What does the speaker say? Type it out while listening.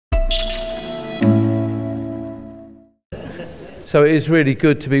So it is really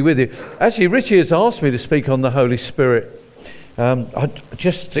good to be with you. Actually, Richie has asked me to speak on the Holy Spirit.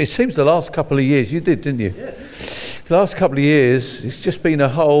 It seems the last couple of years, you did, didn't you? Yeah. The last couple of years, it's just been a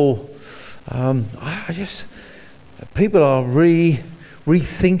whole, people are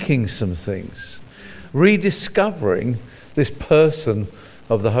rethinking some things, rediscovering this person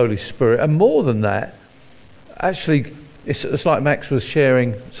of the Holy Spirit. And more than that, actually, it's like Max was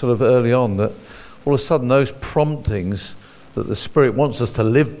sharing sort of early on, that all of a sudden those promptings that the Spirit wants us to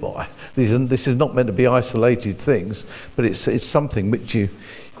live by, this is not meant to be isolated things, but it's something which you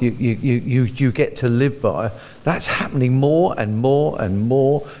get to live by. That's happening more and more and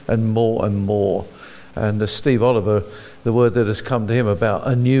more and more and more. And Steve Oliver, the word that has come to him about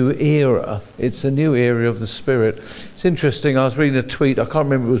a new era, it's a new era of the Spirit. It's interesting, I was reading a tweet, I can't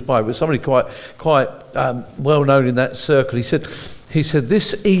remember who it was by, but somebody quite well known in that circle. He said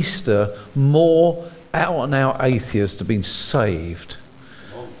this Easter, more out and out atheists have been saved,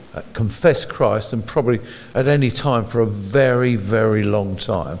 confess Christ, and probably at any time for a very, very long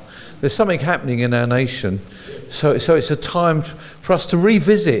time. There's something happening in our nation, so it's a time for us to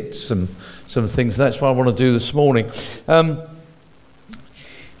revisit some things. And that's what I want to do this morning.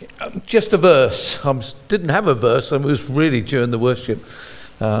 Just a verse. I didn't have a verse, and it was really during the worship.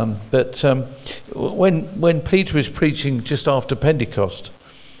 But when Peter is preaching just after Pentecost,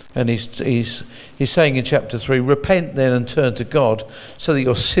 and he's saying in chapter 3, repent then and turn to God so that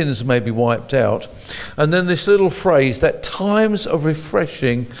your sins may be wiped out. And then this little phrase, that times of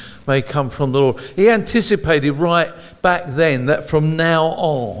refreshing may come from the Lord. He anticipated right back then that from now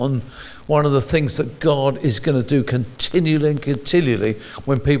on, one of the things that God is going to do continually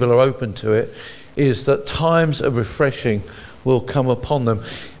when people are open to it is that times of refreshing will come upon them.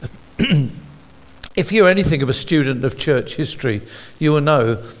 If you're anything of a student of church history, you will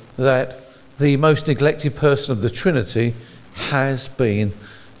know that the most neglected person of the Trinity has been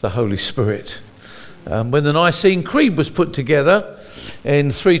the Holy Spirit. When the Nicene Creed was put together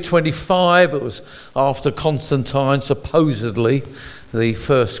in 325, it was after Constantine, supposedly the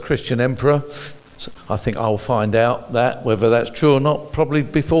first Christian emperor. I think I'll find out that, whether that's true or not, probably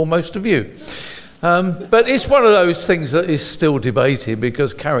before most of you. But it's one of those things that is still debated,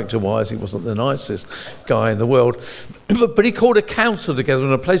 because character-wise he wasn't the nicest guy in the world. But he called a council together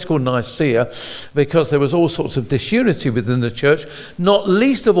in a place called Nicaea, because there was all sorts of disunity within the church, not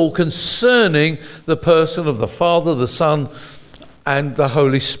least of all concerning the person of the Father, the Son, and the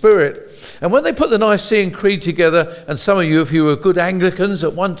Holy Spirit. And when they put the Nicene Creed together, and some of you, if you were good Anglicans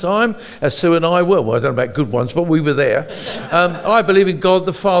at one time, as Sue and I were, well, I don't know about good ones, but we were there. I believe in God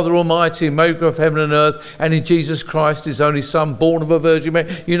the Father Almighty, maker of heaven and earth, and in Jesus Christ, his only Son, born of a Virgin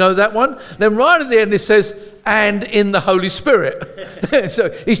Mary. You know that one? Then right at the end it says, and in the Holy Spirit. So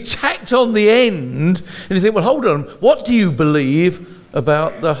he's tacked on the end, and you think, well, hold on, what do you believe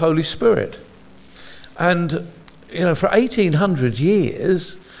about the Holy Spirit? And, you know, for 1800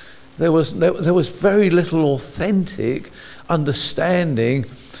 years, there was very little authentic understanding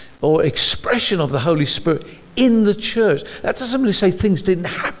or expression of the Holy Spirit in the church. That doesn't really say things didn't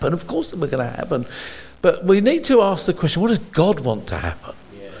happen. Of course they were going to happen. But we need to ask the question, what does God want to happen?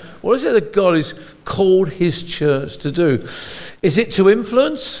 Yeah. What is it that God has called his church to do? Is it to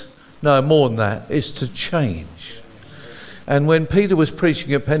influence? No, more than that. It's to change. And when Peter was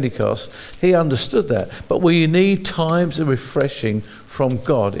preaching at Pentecost, he understood that. But we need times of refreshing from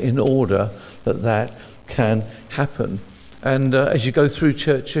God in order that can happen. And as you go through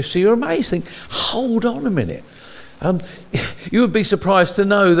church history, you're amazing. Hold on a minute. You would be surprised to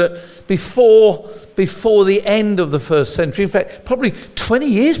know that before the end of the first century, in fact, probably 20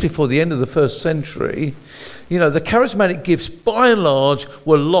 years before the end of the first century, you know, the charismatic gifts, by and large,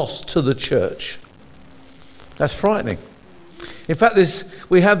 were lost to the church. That's frightening. In fact,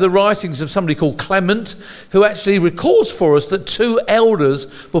 we have the writings of somebody called Clement, who actually records for us that 2 elders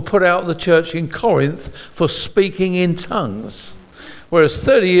were put out of the church in Corinth for speaking in tongues. Whereas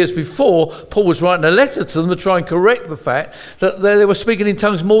 30 years before, Paul was writing a letter to them to try and correct the fact that they were speaking in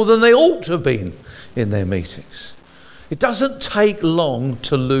tongues more than they ought to have been in their meetings. It doesn't take long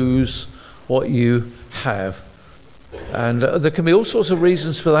to lose what you have. And there can be all sorts of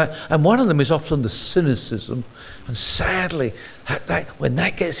reasons for that. And one of them is often the cynicism. And sadly, when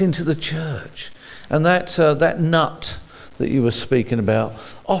that gets into the church, and that nut that you were speaking about,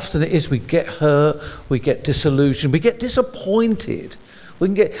 often it is we get hurt, we get disillusioned, we get disappointed. We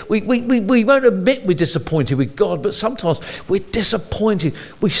won't admit we're disappointed with God, but sometimes we're disappointed.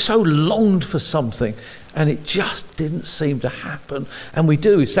 We so longed for something, and it just didn't seem to happen. And we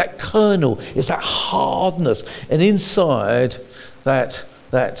do. It's that kernel. It's that hardness, and inside that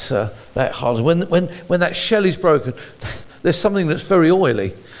hardness. When that shell is broken, there's something that's very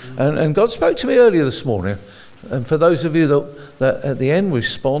oily. And God spoke to me earlier this morning. And for those of you that at the end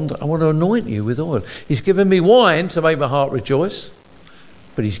respond, I want to anoint you with oil. He's given me wine to make my heart rejoice,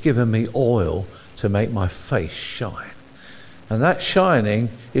 but he's given me oil to make my face shine. And that shining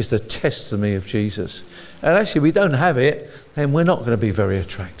is the testimony of Jesus. And actually, if we don't have it, then we're not going to be very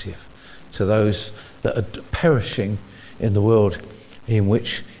attractive to those that are perishing in the world in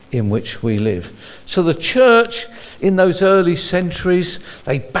which we live. So the church in those early centuries,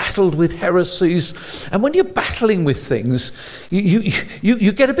 they battled with heresies. And when you're battling with things,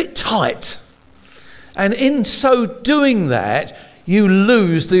 you get a bit tight. And in so doing that, you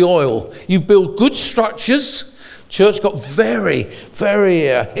lose the oil. You build good structures. Church got very, very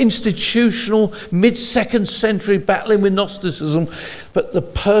institutional, mid-second century, battling with Gnosticism. But the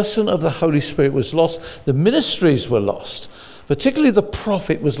person of the Holy Spirit was lost. The ministries were lost. Particularly the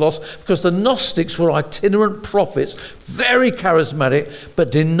prophet was lost, because the Gnostics were itinerant prophets, very charismatic,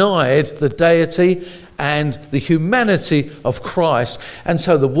 but denied the deity and the humanity of Christ. And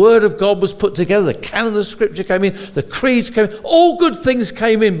so the word of God was put together, the canon of Scripture came in, the creeds came in, all good things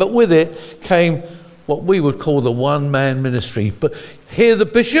came in, but with it came what we would call the one-man ministry. But hear the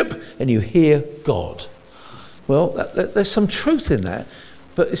bishop and you hear God. Well, there's some truth in that.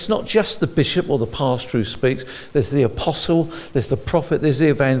 But it's not just the bishop or the pastor who speaks. There's the apostle, there's the prophet, there's the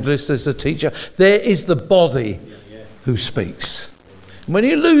evangelist, there's the teacher. There is the body who speaks. And when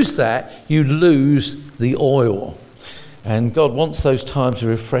you lose that, you lose the oil. And God wants those times of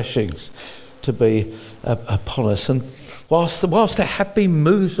refreshings to be upon us. And whilst there have been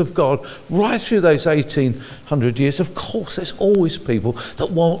moves of God right through those 1800 years, of course there's always people that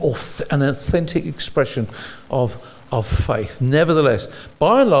want an authentic expression of faith. Nevertheless,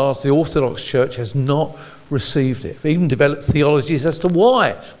 by and large, the Orthodox Church has not received it. We've even developed theologies as to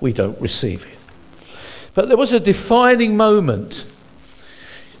why we don't receive it. But there was a defining moment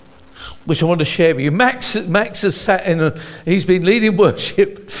which I want to share with you. Max has sat in, he's been leading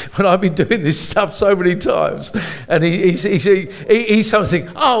worship when I've been doing this stuff so many times. And he's something,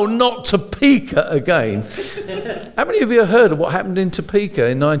 oh, not Topeka again. How many of you have heard of what happened in Topeka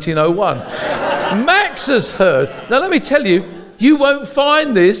in 1901? Max has heard. Now, let me tell you, you won't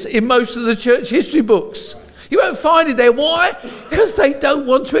find this in most of the church history books. You won't find it there. Why? Because they don't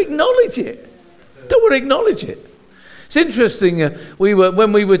want to acknowledge it. Don't want to acknowledge it. It's interesting,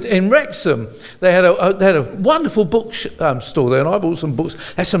 when we were in Wrexham, they had a wonderful book store there, and I bought some books.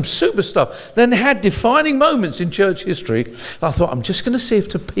 Had some super stuff. Then they had defining moments in church history. And I thought, I'm just going to see if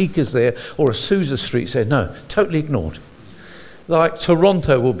Topeka's there or Azusa Street's there. No, totally ignored. Like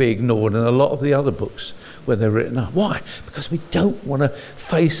Toronto will be ignored in a lot of the other books where they're written up. Why? Because we don't want to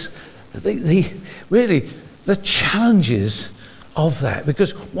face the challenges of that.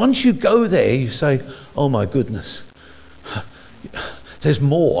 Because once you go there, you say, oh my goodness, there's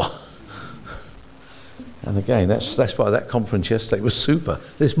more. And again, that's why that conference yesterday was super.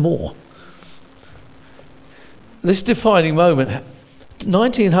 There's more. This defining moment,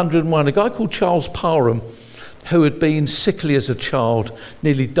 1901, a guy called Charles Parham, who had been sickly as a child,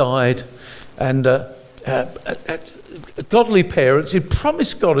 nearly died, and godly parents, he'd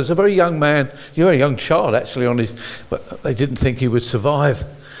promised God as a very young man, a very young child actually, but they didn't think he would survive,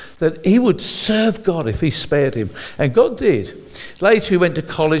 that he would serve God if he spared him. And God did. Later he went to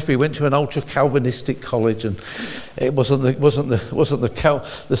college, but he went to an ultra-Calvinistic college, and it wasn't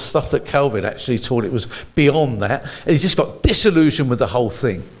the stuff that Calvin actually taught. It was beyond that. And he just got disillusioned with the whole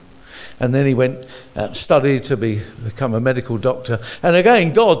thing. And then he went, studied to become a medical doctor. And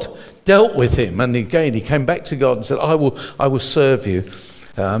again, God dealt with him. And again, he came back to God and said, I will serve you.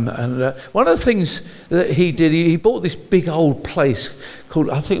 One of the things that he did, he bought this big old place called,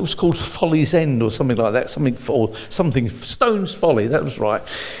 I think it was called Folly's End or something like that, something Stone's Folly, that was right.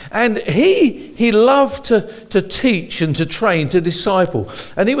 And he loved to teach and to train, to disciple.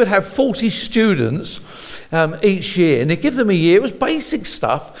 And he would have 40 students each year, and he'd give them a year. It was basic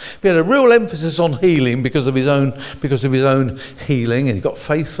stuff. He had a real emphasis on healing because of his own healing, and he got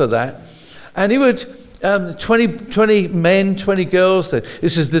faith for that. And he would 20 men, 20 girls.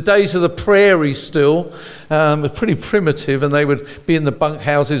 This is the days of the prairie still. It was pretty primitive, and they would be in the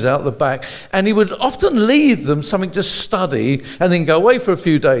bunkhouses out the back. And he would often leave them something to study and then go away for a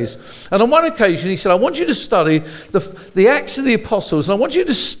few days. And on one occasion he said, I want you to study the Acts of the Apostles, and I want you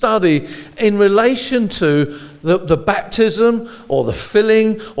to study in relation to the baptism or the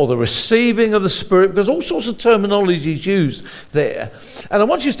filling or the receiving of the Spirit, because all sorts of terminology is used there. And I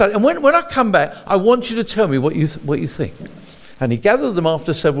want you to study. And when I come back, I want you to tell me what you think. And he gathered them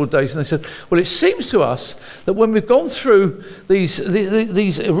after several days, and they said, well, it seems to us that when we've gone through these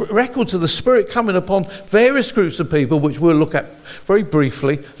records of the Spirit coming upon various groups of people, which we'll look at very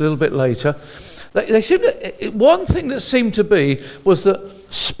briefly a little bit later, they seemed to, one thing that seemed to be was that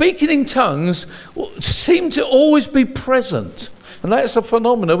speaking in tongues seemed to always be present. And that's a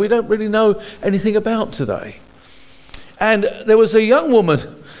phenomenon we don't really know anything about today. And there was a young woman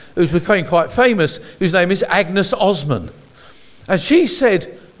who's becoming quite famous, whose name is Agnes Osman. And she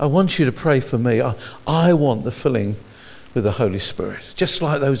said, I want you to pray for me. I want the filling with the Holy Spirit, just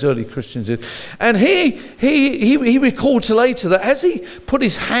like those early Christians did. And he recalled to later that as he put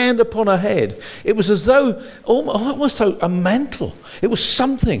his hand upon her head, it was as though almost a mantle. It was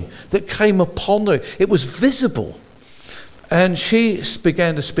something that came upon her. It was visible. And she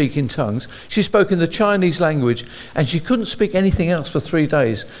began to speak in tongues. She spoke in the Chinese language, and she couldn't speak anything else for 3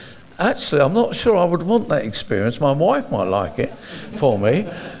 days. Actually, I'm not sure I would want that experience. My wife might like it for me.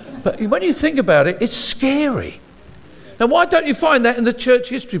 But when you think about it, it's scary. Now, why don't you find that in the church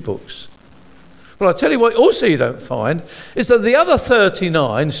history books? Well, I'll tell you what also you don't find is that the other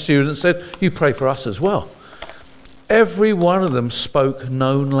 39 students said, you pray for us as well. Every one of them spoke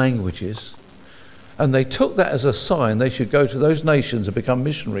known languages. And they took that as a sign they should go to those nations and become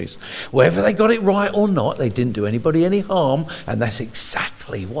missionaries. Whether they got it right or not, they didn't do anybody any harm, and that's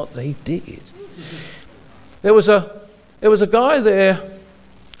exactly what they did. There was a guy there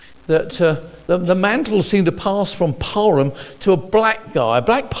that the mantle seemed to pass from Parham to a black guy, a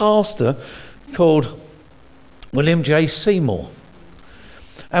black pastor called William J. Seymour.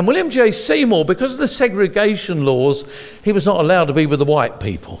 And William J. Seymour, because of the segregation laws, he was not allowed to be with the white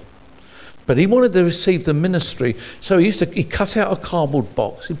people. But he wanted to receive the ministry, so he cut out a cardboard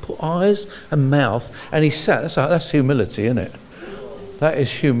box, he put eyes and mouth, and he sat. That's humility, isn't it? That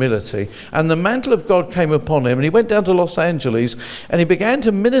is humility. And the mantle of God came upon him, and he went down to Los Angeles, and he began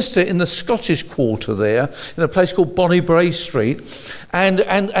to minister in the Scottish Quarter there, in a place called Bonnie Bray Street, and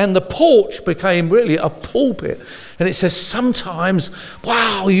the porch became really a pulpit. And it says sometimes,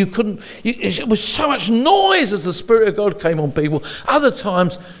 wow, it was so much noise as the Spirit of God came on people. Other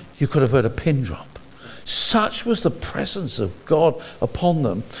times, you could have heard a pin drop. Such was the presence of God upon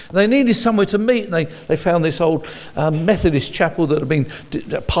them. They needed somewhere to meet, and they found this old Methodist chapel that had been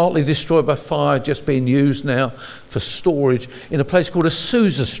partly destroyed by fire, just being used now for storage, in a place called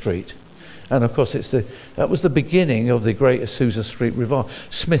Azusa Street. And of course, that was the beginning of the great Azusa Street revival.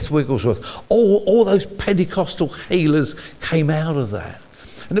 Smith Wigglesworth, all those Pentecostal healers came out of that.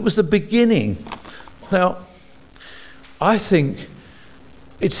 And it was the beginning. Now, I think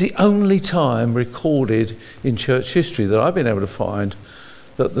it's the only time recorded in church history that I've been able to find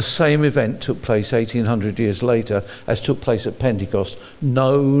that the same event took place 1800 years later as took place at Pentecost.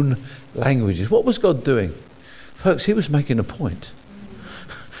 Known languages. What was God doing? Folks, he was making a point.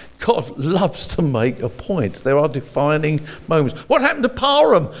 God loves to make a point. There are defining moments. What happened to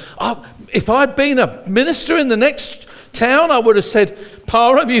Parham? If I'd been a minister in the next town, I would have said,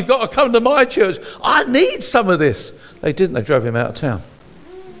 Parham, you've got to come to my church. I need some of this. They didn't. They drove him out of town.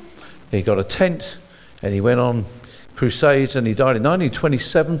 He got a tent, and he went on crusades, and he died in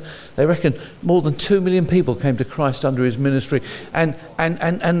 1927. They reckon more than 2 million people came to Christ under his ministry, and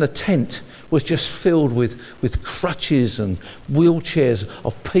the tent was just filled with crutches and wheelchairs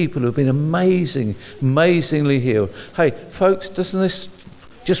of people who've been amazingly healed. Hey, folks, doesn't this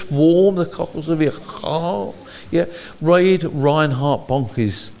just warm the cockles of your heart? Yeah, read Reinhard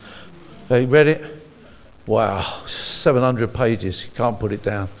Bonnke's. They read it? Wow, 700 pages. You can't put it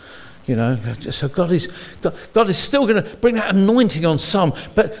down. You know, so God is still going to bring that anointing on some.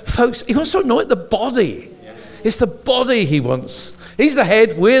 But folks, he wants to anoint the body. Yeah. It's the body he wants. He's the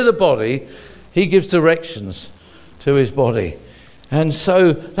head, we're the body. He gives directions to his body. And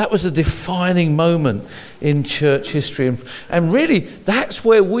so that was a defining moment in church history. And really, that's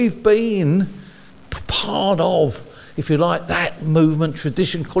where we've been part of, if you like, that movement,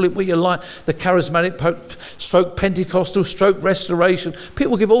 tradition, call it what you like, the charismatic stroke Pentecostal, stroke restoration.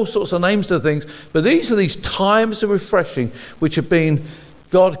 People give all sorts of names to things, but these are these times of refreshing which have been,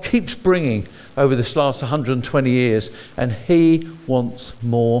 God keeps bringing over this last 120 years, and he wants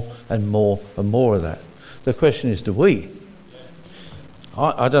more and more and more of that. The question is, do we?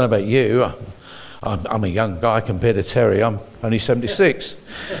 I don't know about you. I'm a young guy compared to Terry. I'm only 76.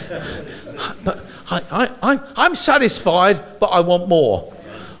 But I'm satisfied, but I want more.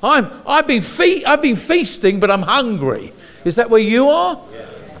 I've been feasting, but I'm hungry. Is that where you are? Yeah.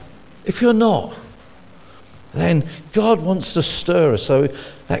 If you're not, then God wants to stir us. So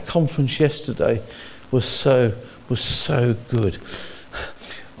that conference yesterday was so good.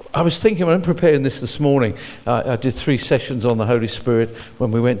 I was thinking, when I'm preparing this morning, I did 3 sessions on the Holy Spirit when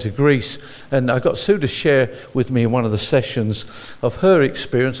we went to Greece, and I got Sue to share with me in one of the sessions of her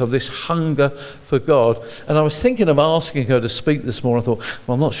experience of this hunger for God. And I was thinking of asking her to speak this morning. I thought,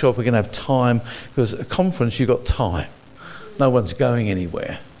 well, I'm not sure if we're going to have time, because at a conference you've got time. No one's going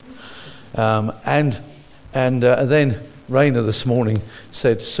anywhere. And then Raina this morning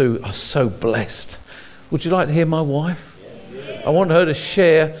said, Sue, I'm so blessed. Would you like to hear my wife? I want her to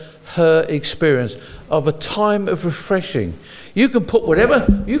share her experience of a time of refreshing. You can put whatever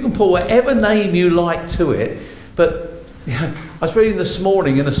name you like to it, but I was reading this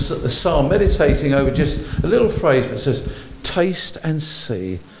morning in a psalm, meditating over just a little phrase that says, taste and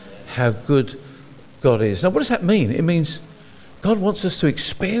see how good God is. Now, what does that mean? It means God wants us to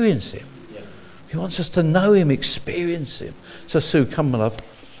experience him. He wants us to know him, experience him. So, Sue, come on up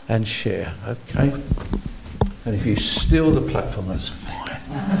and share, okay? And if you steal the platform, that's fine.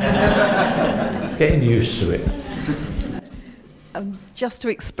 Getting used to it. Just to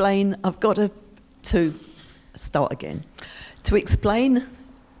explain, I've got to start again. To explain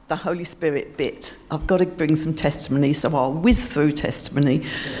the Holy Spirit bit, I've got to bring some testimony, so I'll whiz through testimony.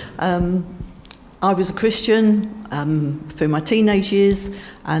 I was a Christian through my teenage years,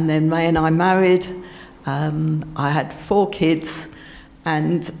 and then Ray and I married. I had 4 kids.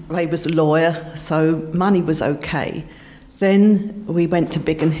 And Ray was a lawyer, so money was okay. Then we went to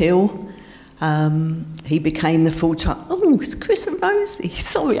Biggin Hill. He became the full-time... Oh, it's Chris and Rosie.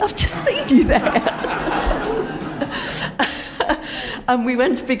 Sorry, I've just seen you there. And we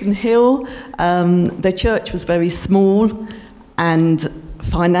went to Biggin Hill. The church was very small, and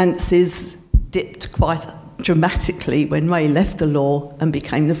finances dipped quite dramatically when Ray left the law and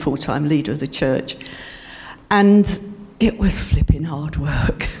became the full-time leader of the church. And it was flipping hard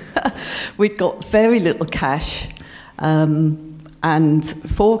work. We'd got very little cash and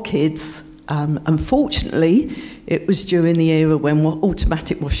 4 kids. Unfortunately, it was during the era when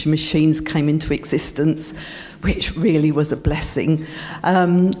automatic washing machines came into existence, which really was a blessing.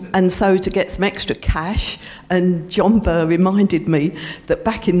 And so to get some extra cash, and John Burr reminded me that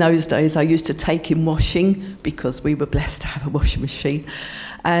back in those days I used to take him washing because we were blessed to have a washing machine.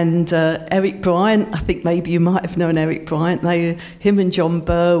 And Eric Bryant, I think maybe you might have known Eric Bryant. Him and John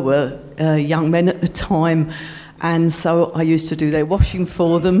Burr were young men at the time, and so I used to do their washing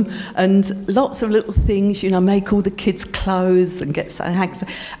for them, and lots of little things, make all the kids' clothes and get hags,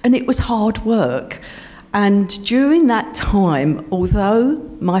 and it was hard work. And during that time, although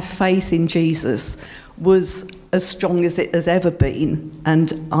my faith in Jesus was as strong as it has ever been,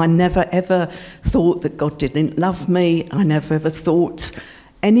 and I never ever thought that God didn't love me, I never ever thought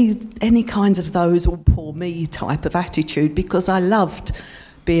any kinds of those all poor me type of attitude, because I loved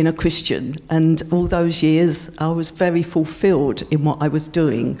being a Christian, and all those years I was very fulfilled in what I was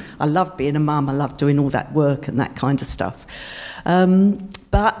doing. I loved being a mum, I loved doing all that work and that kind of stuff.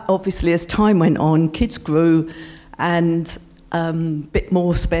 But obviously as time went on, kids grew, and a bit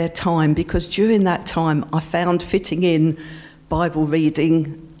more spare time, because during that time I found fitting in Bible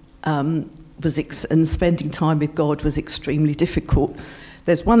reading and spending time with God was extremely difficult.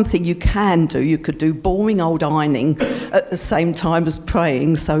 There's one thing you can do. You could do boring old ironing at the same time as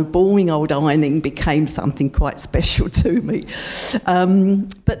praying, so boring old ironing became something quite special to me.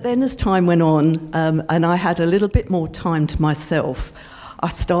 But then as time went on, and I had a little bit more time to myself, I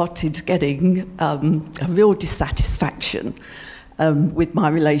started getting a real dissatisfaction with my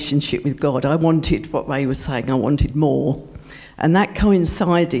relationship with God. I wanted, what Ray was saying, I wanted more. And that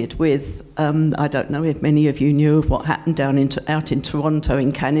coincided with, I don't know if many of you knew of what happened out in Toronto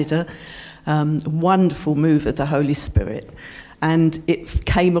in Canada, wonderful move of the Holy Spirit. And it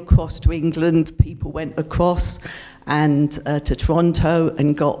came across to England, people went across and to Toronto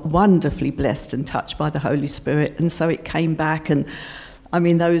and got wonderfully blessed and touched by the Holy Spirit. And so it came back, and I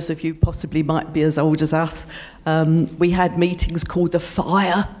mean, those of you possibly might be as old as us. We had meetings called the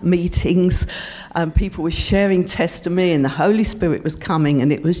fire meetings. People were sharing testimony, and the Holy Spirit was coming,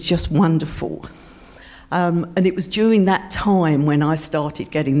 and it was just wonderful. And it was during that time when I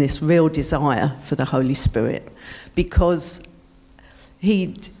started getting this real desire for the Holy Spirit, because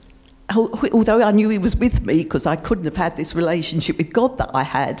although I knew he was with me, because I couldn't have had this relationship with God that I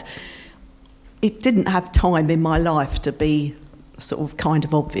had, it didn't have time in my life to be sort of kind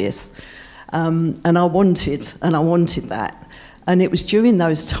of obvious. And I wanted that. And it was during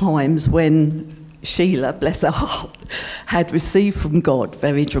those times when Sheila, bless her heart, had received from God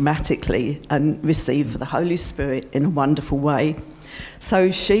very dramatically and received the Holy Spirit in a wonderful way. So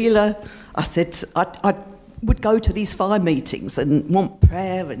Sheila, I said, I would go to these fire meetings and want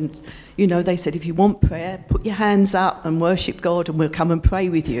prayer, and they said, if you want prayer, put your hands up and worship God and we'll come and pray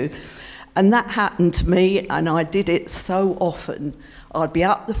with you. And that happened to me, and I did it so often. I'd be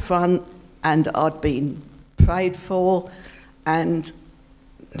up the front and I'd been prayed for and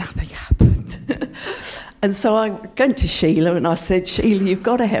nothing happened. And so I went to Sheila and I said, Sheila, you've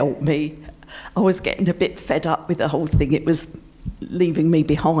got to help me. I was getting a bit fed up with the whole thing. It was leaving me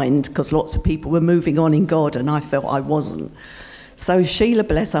behind because lots of people were moving on in God and I felt I wasn't. So Sheila,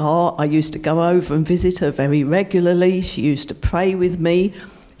 bless her heart, I used to go over and visit her very regularly. She used to pray with me.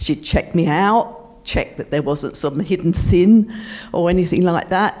 She'd check me out, check that there wasn't some hidden sin or anything like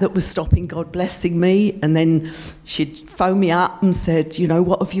that was stopping God blessing me. And then she'd phone me up and said,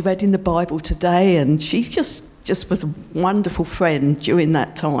 what have you read in the Bible today? And she just was a wonderful friend during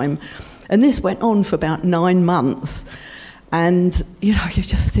that time. And this went on for about 9 months. And, you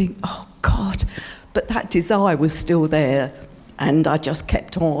just think, oh, God. But that desire was still there. And I just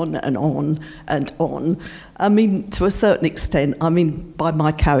kept on and on and on. I mean, to a certain extent, by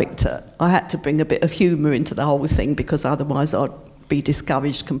my character, I had to bring a bit of humour into the whole thing because otherwise I'd be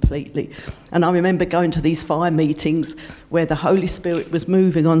discouraged completely. And I remember going to these fire meetings where the Holy Spirit was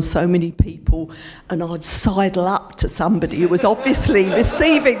moving on so many people, and I'd sidle up to somebody who was obviously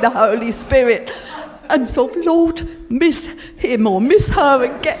receiving the Holy Spirit and sort of, Lord, miss him or miss her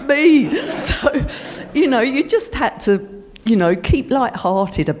and get me. So, you just had to, keep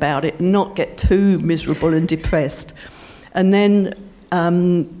light-hearted about it and not get too miserable and depressed. And then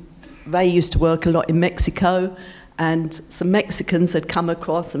Ray used to work a lot in Mexico, and some Mexicans had come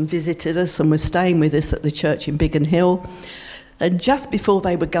across and visited us and were staying with us at the church in Biggin Hill. And just before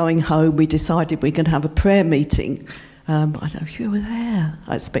they were going home, we decided we could have a prayer meeting. I don't know if you were there.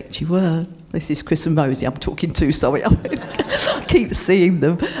 I expect you were. This is Chris and Rosie I'm talking to, sorry. I keep seeing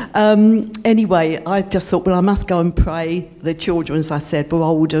them. Anyway, I just thought, well, I must go and pray. The children, as I said, were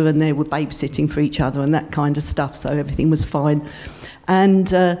older and they were babysitting for each other and that kind of stuff, so everything was fine. And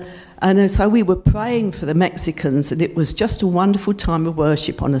so we were praying for the Mexicans, and it was just a wonderful time of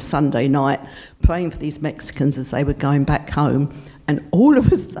worship on a Sunday night, praying for these Mexicans as they were going back home. And all of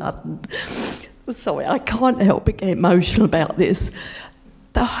a sudden, sorry, I can't help but get emotional about this,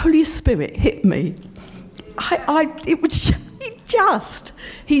 the Holy Spirit hit me.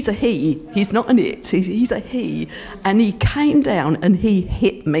 He's a he, he's not an it, he's a he. And he came down and he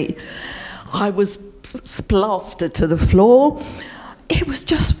hit me. I was plastered to the floor. It was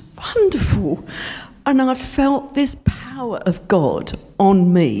just wonderful. And I felt this power of God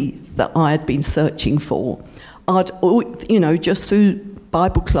on me that I had been searching for. Just through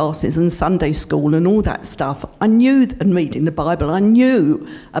Bible classes and Sunday school and all that stuff, I knew, and reading the Bible, I knew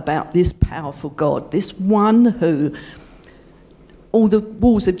about this powerful God, this one who all the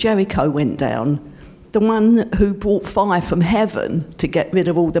walls of Jericho went down, the one who brought fire from heaven to get rid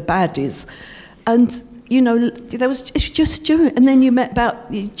of all the baddies. And it's just Stuart, and then you met about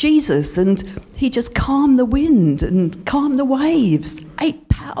Jesus, and he just calmed the wind and calmed the waves. A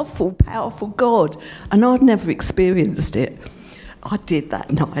powerful, powerful God, and I'd never experienced it. I did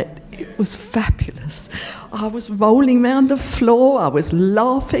that night. It was fabulous. I was rolling around the floor, I was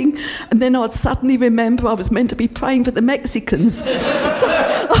laughing, and then I'd suddenly remember I was meant to be praying for the Mexicans. So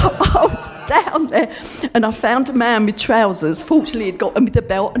I was down there, and I found a man with trousers. Fortunately, he'd got them with a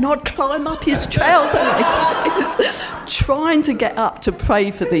belt, and I'd climb up his trouser legs, trying to get up to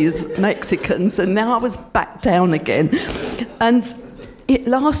pray for these Mexicans, and now I was back down again. And it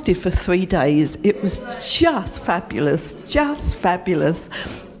lasted for 3 days. It was just fabulous, just fabulous.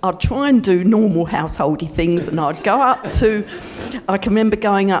 I'd try and do normal householdy things, and I'd go up to, I can remember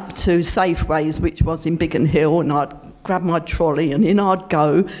going up to Safeways, which was in Biggin Hill, and I'd grab my trolley and in I'd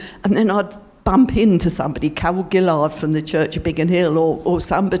go, and then I'd bump into somebody, Carol Gillard from the Church of Biggin Hill or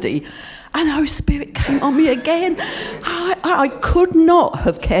somebody, and the Holy Spirit came on me again. I could not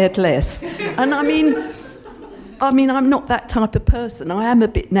have cared less. And I mean, I'm not that type of person. I am a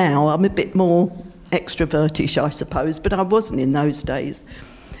bit now. I'm a bit more extrovertish, I suppose, but I wasn't in those days.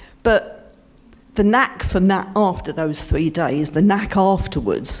 But the knack from that, after those 3 days, the knack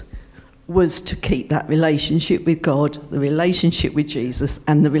afterwards was to keep that relationship with God, the relationship with Jesus,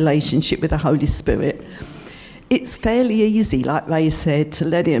 and the relationship with the Holy Spirit. It's fairly easy, like Ray said, to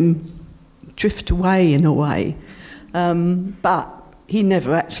let him drift away in a way. But he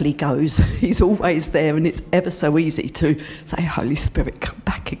never actually goes. He's always there, and it's ever so easy to say, Holy Spirit, come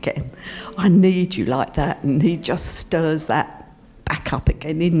back again. I need you like that. And he just stirs that back up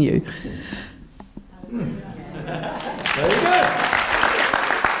again in you. Very good.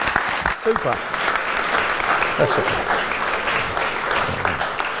 Super. That's okay.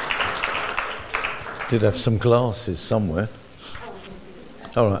 Did have some glasses somewhere.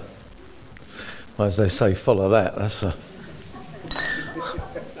 All right. Well, as they say, follow that. That's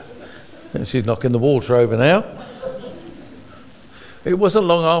she's knocking the water over now. It wasn't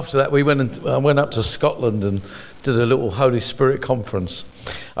long after that we went up to Scotland and did a little Holy Spirit conference.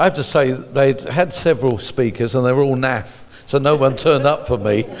 I have to say they'd had several speakers and they were all naff, so no one turned up for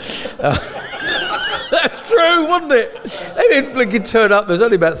me. That's true, wasn't it? They didn't blinking turn up. There's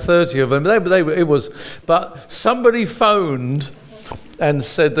only about 30 of them. But somebody phoned and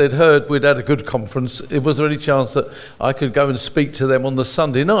said they'd heard we'd had a good conference. Was there any chance that I could go and speak to them on the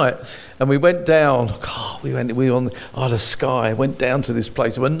Sunday night? And we went down. We were on the Isle of Skye. Went down to this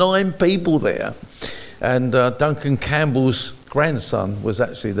place. There were 9 people there, and Duncan Campbell's grandson was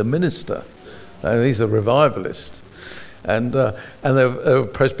actually the minister. He's a revivalist, and they were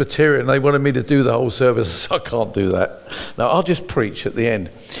Presbyterian. They wanted me to do the whole service. I can't do that. No, I'll just preach at the end.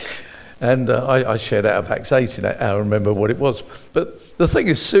 And I shared out of Acts 18. I remember what it was. But the thing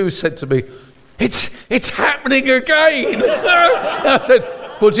is, Sue said to me, it's happening again. I said,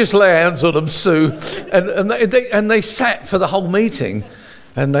 well, just lay hands on them, Sue. And they sat for the whole meeting,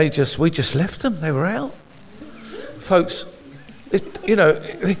 and we just left them. They were out. Folks,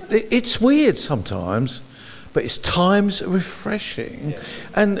 it's weird sometimes, but it's times refreshing.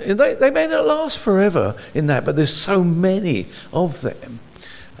 And they may not last forever in that, but there's so many of them.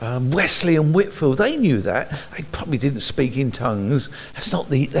 Wesley and Whitfield, they knew that. They probably didn't speak in tongues. That's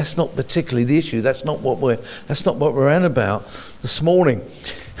not particularly the issue. That's not what we're on about this morning.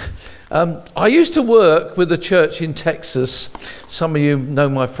 I used to work with a church in Texas. Some of you know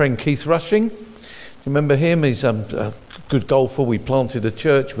my friend Keith Rushing. Remember him? He's a good golfer. We planted a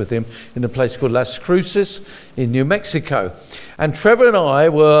church with him in a place called Las Cruces in New Mexico. And Trevor and I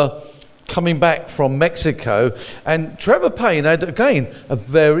were coming back from Mexico, and Trevor Payne had, again, a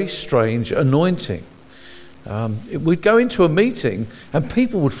very strange anointing. We'd go into a meeting and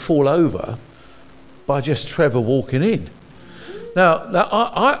people would fall over by just Trevor walking in. Now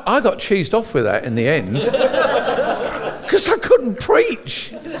I got cheesed off with that in the end because I couldn't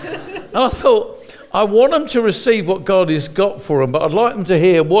preach. And I thought, I want them to receive what God has got for them, but I'd like them to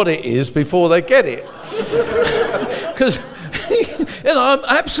hear what it is before they get it. Because I'm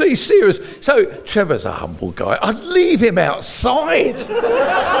absolutely serious. So Trevor's a humble guy. I'd leave him outside.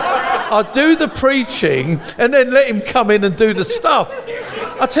 I'd do the preaching and then let him come in and do the stuff.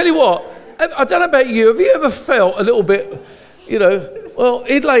 I tell you what, I don't know about you. Have you ever felt a little bit, well,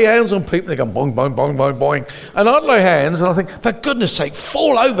 he'd lay hands on people and they'd go boing, boing, boing, boing, boing. And I'd lay hands and I think, for goodness sake,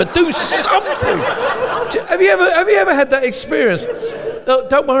 fall over, do something. Have you ever had that experience? No,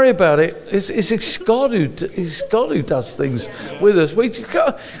 don't worry about it. It's God who does things with us. We've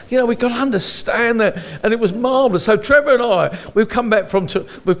got to understand that, and it was marvelous. So Trevor and I, we've come back from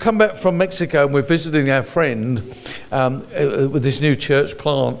Mexico, and we're visiting our friend with this new church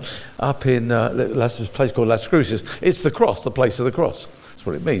plant up in a place called Las Cruces. It's the cross, the place of the cross. That's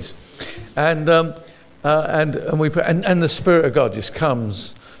what it means. And the Spirit of God just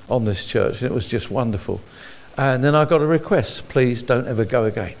comes on this church, and it was just wonderful. And then I got a request, please don't ever go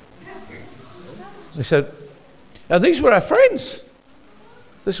again. They said, and these were our friends.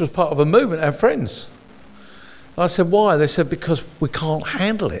 This was part of a movement, our friends. And I said, why? They said, because we can't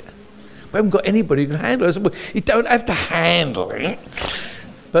handle it. We haven't got anybody who can handle it. I said, well, you don't have to handle it.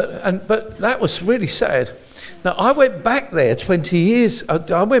 But that was really sad. Now, I went back there 20 years.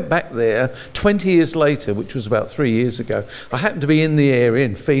 I went back there 20 years later, which was about 3 years ago. I happened to be in the area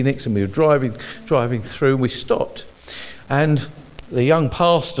in Phoenix, and we were driving through, and we stopped. And the young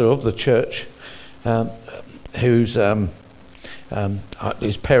pastor of the church, whose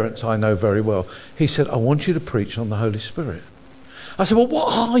his parents I know very well, he said, I want you to preach on the Holy Spirit. I said, well,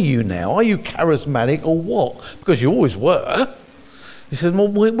 what are you now? Are you charismatic or what? Because you always were. He said, well,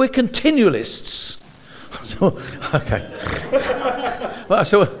 we're continualists. Okay. Well,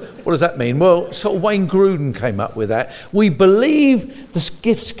 so what does that mean? Well, sort of Wayne Grudem came up with that. We believe the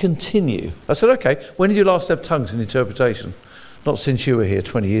gifts continue. I said, okay, when did you last have tongues and interpretation? Not since you were here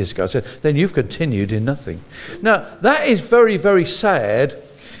 20 years ago. I said, then you've continued in nothing. Now, that is very, very sad,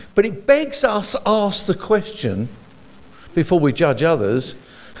 but it begs us to ask the question, before we judge others,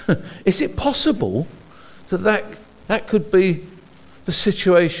 is it possible that could be the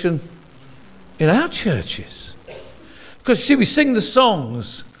situation in our churches? Because see, we sing the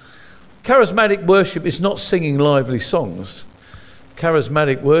songs. Charismatic worship is not singing lively songs.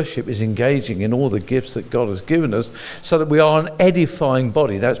 Charismatic worship is engaging in all the gifts that God has given us so that we are an edifying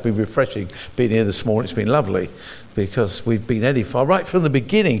body. That's been refreshing being here this morning. It's been lovely because we've been edified right from the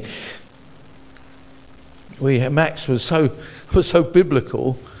beginning. Max was so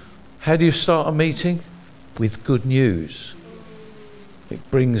biblical How do you start a meeting? With good news. It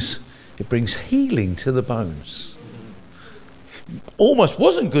brings healing to the bones. Almost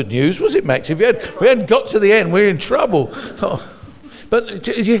wasn't good news, was it, Max? If we hadn't got to the end, we're in trouble. Oh. But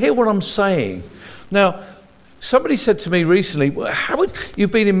do you hear what I'm saying? Now, somebody said to me recently,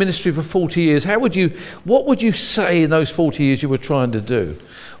 you've been in ministry for 40 years, what would you say in those 40 years you were trying to do?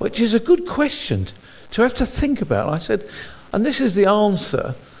 Which is a good question to have to think about. I said, and this is the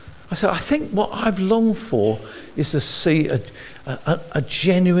answer, I said, I think what I've longed for is to see a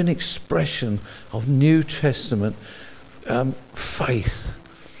genuine expression of New Testament faith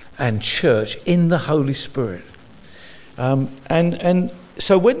and church in the Holy Spirit. And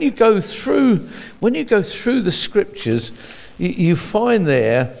so when you go through the scriptures, you find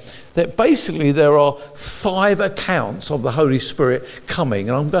there that basically there are 5 accounts of the Holy Spirit coming,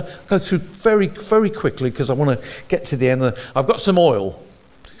 and I'm going to go through very, very quickly because I want to get to the end. I've got some oil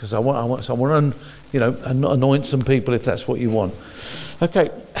because I want to, anoint some people if that's what you want.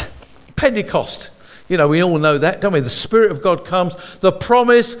 Okay, Pentecost. We all know that, don't we? The Spirit of God comes. The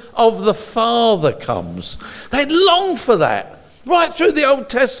promise of the Father comes. They long for that. Right through the Old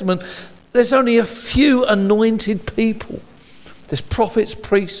Testament, there's only a few anointed people. There's prophets,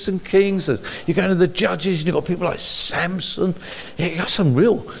 priests and kings. You go into the judges and you've got people like Samson. You've got some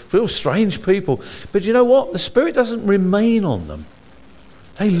real strange people. But you know what? The Spirit doesn't remain on them.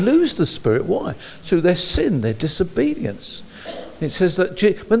 They lose the Spirit. Why? Through their sin, their disobedience. It says that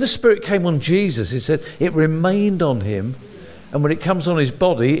when the Spirit came on Jesus, it said it remained on him. And when it comes on his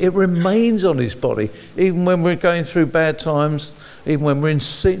body, it remains on his body. Even when we're going through bad times, even when we're in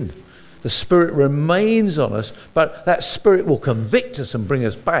sin, the Spirit remains on us. But that Spirit will convict us and bring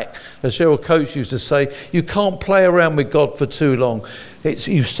us back. As Cheryl Coates used to say, you can't play around with God for too long. It's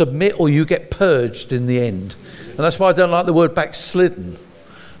you submit or you get purged in the end. And that's why I don't like the word backslidden.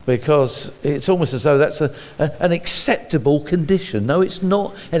 Because it's almost as though that's an acceptable condition. No, it's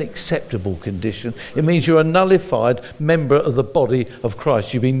not an acceptable condition. It means you're a nullified member of the body of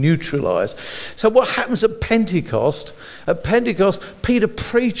Christ. You've been neutralised. So what happens at Pentecost? At Pentecost, Peter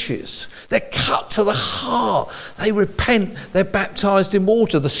preaches. They're cut to the heart. They repent. They're baptised in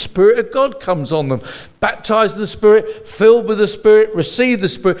water. The Spirit of God comes on them. Baptised in the Spirit, filled with the Spirit, receive the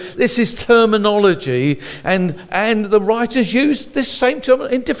Spirit. This is terminology, and the writers use this same term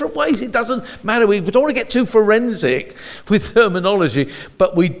in different ways. It doesn't matter. We don't want to get too forensic with terminology,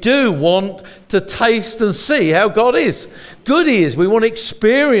 but we do want to taste and see how God is. Good He is. We want to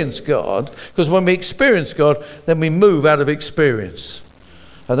experience God, because when we experience God, then we move out of experience.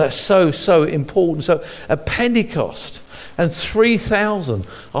 And that's so important. So at Pentecost, and 3,000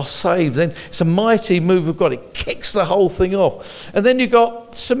 are saved. Then it's a mighty move of God. It kicks the whole thing off. And then you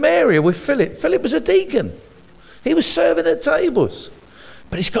got Samaria with Philip. Philip was a deacon. He was serving at tables.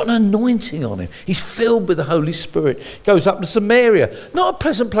 But he's got an anointing on him. He's filled with the Holy Spirit. Goes up to Samaria. Not a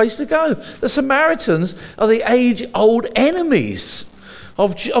pleasant place to go. The Samaritans are the age-old enemies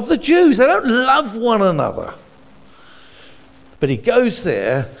of the Jews. They don't love one another. But he goes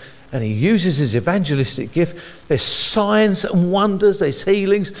there and he uses his evangelistic gift. There's signs and wonders, there's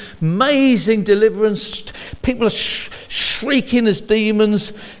healings, amazing deliverance. People are shrieking as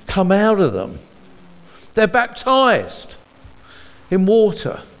demons come out of them. They're baptized in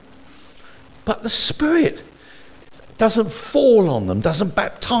water. But the Spirit doesn't fall on them, doesn't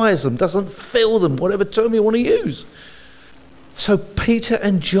baptize them, doesn't fill them, whatever term you want to use. So Peter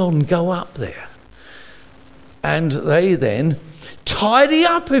and John go up there. And they then tidy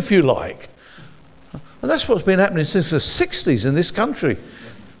up, if you like. And that's what's been happening since the 60s in this country.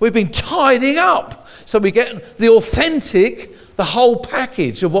 We've been tidying up. So we get the authentic, the whole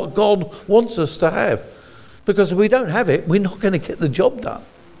package of what God wants us to have. Because if we don't have it, we're not going to get the job done.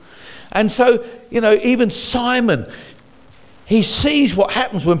 And so, even Simon, he sees what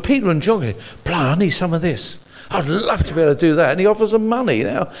happens when Peter and John go, I need some of this. I'd love to be able to do that. And he offers them money.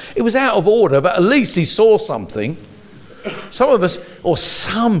 Now, it was out of order, but at least he saw something. Some of us, or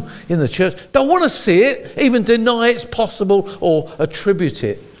some in the church, don't want to see it, even deny it's possible or attribute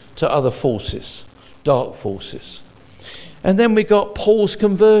it to other forces, dark forces. And then we got Paul's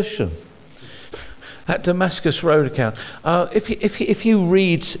conversion. That Damascus Road account. If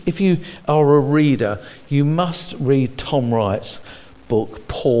you are a reader, you must read Tom Wright's book,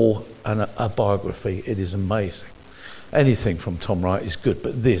 Paul, and a biography. It is amazing. Anything from Tom Wright is good,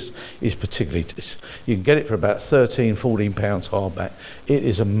 but this is particularly, you can get it for about £13, £14 hardback. It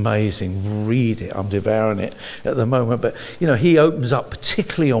is amazing. Read it. I'm devouring it at the moment. But, he opens up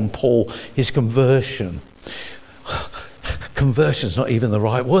particularly on Paul, his conversion. Conversion's not even the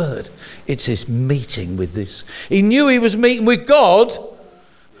right word. It's his meeting with this. He knew he was meeting with God,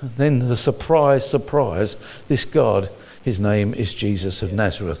 And then the surprise, this God, his name is Jesus of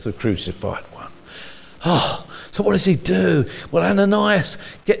Nazareth, the crucified one. Oh, so what does he do? Well, Ananias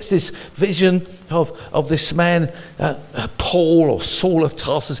gets this vision of this man, Paul or Saul of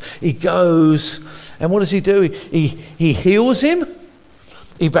Tarsus. He goes, and what does he do? He heals him,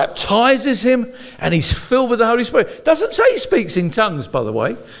 he baptizes him, and he's filled with the Holy Spirit. Doesn't say he speaks in tongues, by the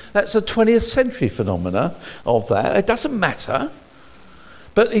way. That's a 20th century phenomena of that. It doesn't matter.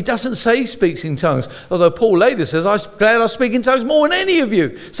 But he doesn't say he speaks in tongues. Although Paul later says, I'm glad I speak in tongues more than any of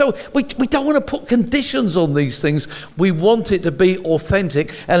you. So we don't want to put conditions on these things. We want it to be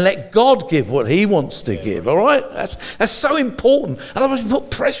authentic and let God give what he wants to give. All right? That's so important. Otherwise we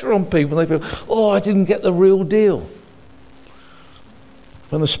put pressure on people. They feel, oh, I didn't get the real deal.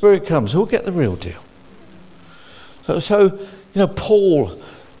 When the Spirit comes, who'll get the real deal? So Paul...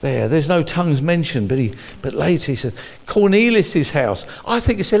 There's no tongues mentioned, but later he says, Cornelius' house. I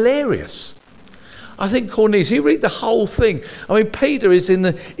think it's hilarious. I think Cornelius, you read the whole thing. I mean, Peter is in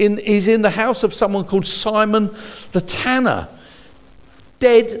the house of someone called Simon the Tanner.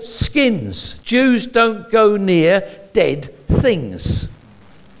 Dead skins. Jews don't go near dead things.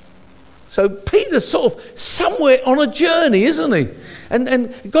 So Peter's sort of somewhere on a journey, isn't he?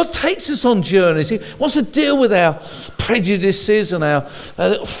 And God takes us on journeys. He wants to deal with our prejudices and our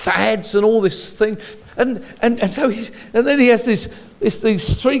little fads and all this thing. And then he has these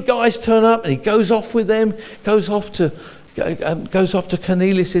three guys turn up, and he goes off with them, goes off to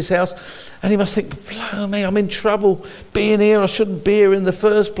Cornelius' house, and he must think, blow me, I'm in trouble being here. I shouldn't be here in the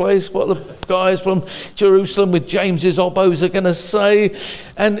first place. What the guys from Jerusalem with James's obos are going to say,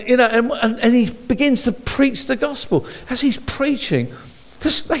 and he begins to preach the gospel. As he's preaching,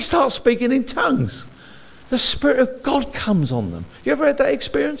 they start speaking in tongues. The Spirit of God comes on them. You ever had that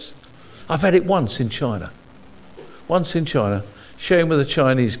experience? I've had it once in China. Sharing with a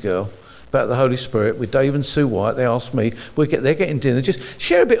Chinese girl about the Holy Spirit with Dave and Sue White. They asked me, they're getting dinner, just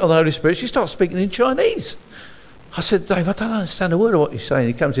share a bit on the Holy Spirit. She starts speaking in Chinese. I said, Dave, I don't understand a word of what you're saying.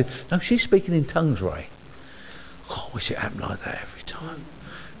 He comes in, no, she's speaking in tongues, Ray. Oh, I wish it happened like that every time.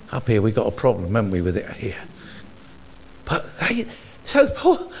 Up here, we got a problem, haven't we, with it here? But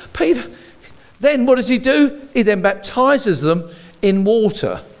so Peter, then what does he do? He then baptizes them in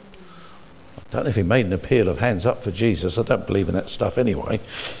water. I don't know if he made an appeal of hands up for Jesus. I don't believe in that stuff anyway.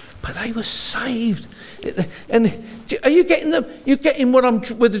 But they were saved. And are you getting them? You're getting what I'm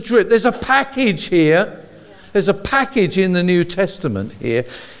with the drip. There's a package here. There's a package in the New Testament here.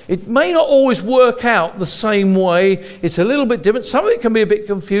 It may not always work out the same way. It's a little bit different. Some of it can be a bit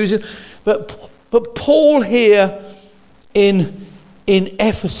confusing. But Paul here in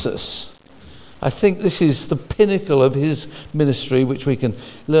Ephesus, I think this is the pinnacle of his ministry, which we can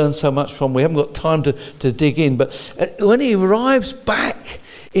learn so much from. We haven't got time to dig in. But when he arrives back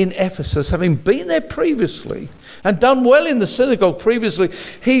in Ephesus, having been there previously and done well in the synagogue previously,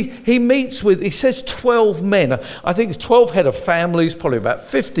 he meets with, he says 12 men. I think it's 12 head of families, probably about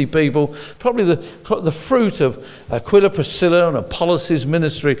 50 people, probably the fruit of Aquila, Priscilla and Apollos'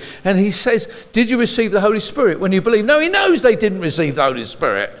 ministry. And he says, did you receive the Holy Spirit when you believed? No, he knows they didn't receive the Holy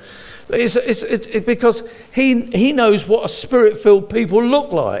Spirit. It's because he knows what a Spirit-filled people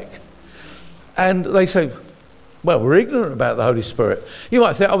look like. And they say, well, we're ignorant about the Holy Spirit. You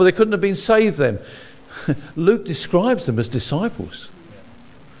might think, oh, well, they couldn't have been saved then. Luke describes them as disciples.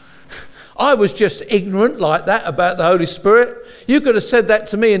 I was just ignorant like that about the Holy Spirit. You could have said that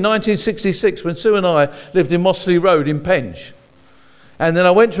to me in 1966 when Sue and I lived in Mossley Road in Penge. And then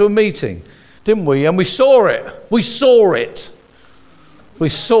I went to a meeting, didn't we? And we saw it. We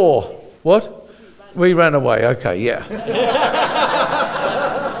saw what? We ran away. Okay, yeah.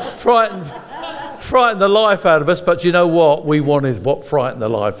 Frightened the life out of us, but you know what? We wanted what frightened the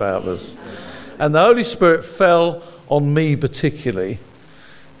life out of us. And the Holy Spirit fell on me particularly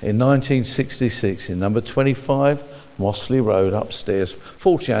in 1966 in number 25 Mossley Road upstairs.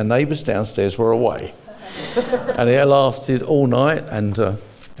 Fortunately, our neighbours downstairs were away. And it lasted all night,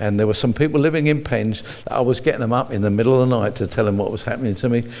 and there were some people living in Penge that I was getting them up in the middle of the night to tell them what was happening to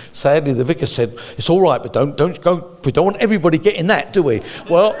me. Sadly, the vicar said, it's all right, but don't go. We don't want everybody getting that, do we?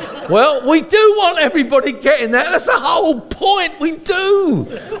 Well, we do want everybody getting that. That's the whole point. We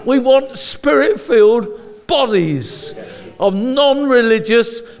do. We want Spirit-filled bodies of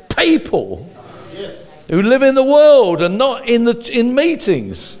non-religious people who live in the world and not in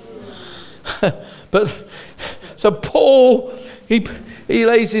meetings. But so Paul, He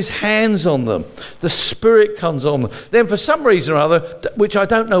lays his hands on them. The Spirit comes on them. Then for some reason or other, which I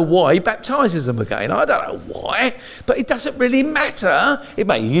don't know why, he baptizes them again. I don't know why, but it doesn't really matter.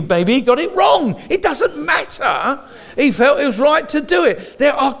 Maybe he got it wrong. It doesn't matter. He felt it was right to do it.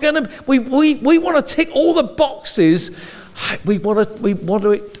 There are going to we want to tick all the boxes. We want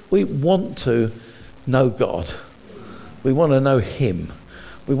to know God. We want to know him.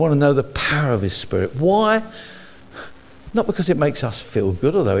 We want to know the power of his Spirit. Why? Not because it makes us feel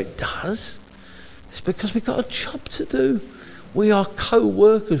good, although it does. It's because we've got a job to do. We are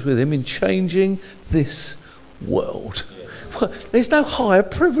co-workers with him in changing this world. Well, there's no higher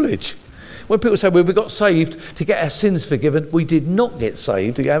privilege. When people say, well, we got saved to get our sins forgiven, we did not get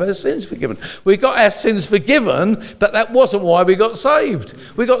saved to have our sins forgiven. We got our sins forgiven, but that wasn't why we got saved.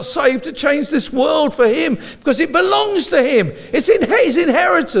 We got saved to change this world for him, because it belongs to him. It's his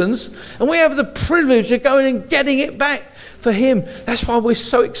inheritance, and we have the privilege of going and getting it back for him. That's why we're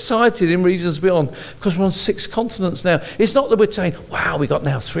so excited in Regions Beyond, because we're on 6 continents now. It's not that we're saying, wow, we got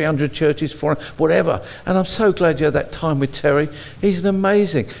now 300 churches, 400, whatever. And I'm so glad you had that time with Terry. He's an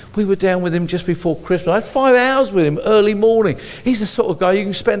amazing. We were down with him just before Christmas. I had 5 hours with him early morning. He's the sort of guy you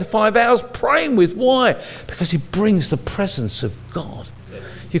can spend 5 hours praying with. Why? Because he brings the presence of God.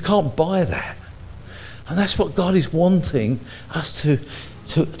 You can't buy that. And that's what God is wanting us to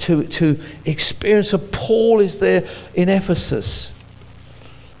experience. So Paul is there in Ephesus.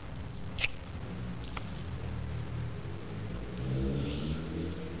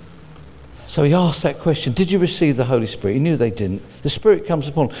 So he asked that question, did you receive the Holy Spirit? He knew they didn't. The Spirit comes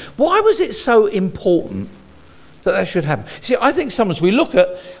upon them. Why was it so important that should happen? See, I think sometimes we look at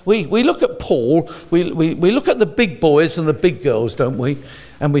Paul, we look at the big boys and the big girls, don't we?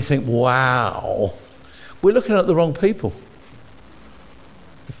 And we think, wow, we're looking at the wrong people.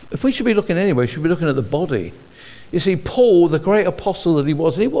 If we should be looking anywhere, we should be looking at the body. You see, Paul, the great apostle that he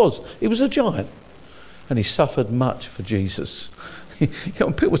was a giant. And he suffered much for Jesus. You know,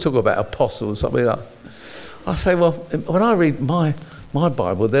 when people talk about apostles, something like that, I say, well, when I read my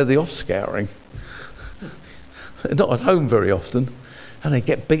Bible, they're the off-scouring. They're not at home very often, and they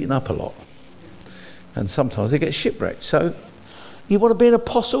get beaten up a lot. And sometimes they get shipwrecked. So, you want to be an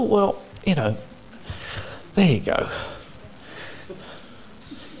apostle? Well, you know, there you go.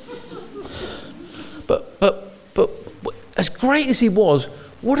 But as great as he was,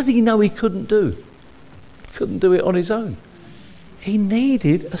 what did he know he couldn't do? He couldn't do it on his own. He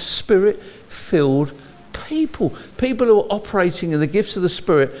needed a Spirit-filled people who are operating in the gifts of the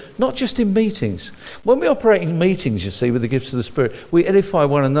Spirit, not just in meetings. When we operate in meetings, you see, with the gifts of the Spirit, we edify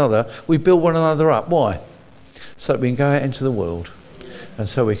one another, we build one another up. Why? So that we can go out into the world, and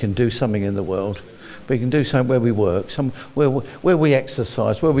so we can do something in the world. We can do something where we work, where we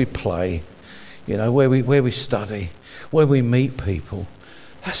exercise, where we play, you know, where we study, where we meet people.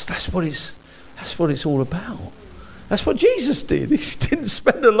 That's what it's all about. That's what Jesus did. He didn't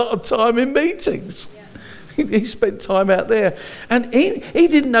spend a lot of time in meetings. He spent time out there. And he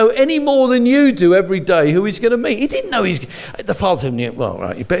didn't know any more than you do every day who he's going to meet. He didn't know the father told him, well,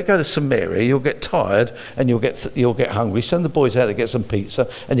 right, you better go to Samaria, you'll get tired and you'll get hungry. Send the boys out to get some pizza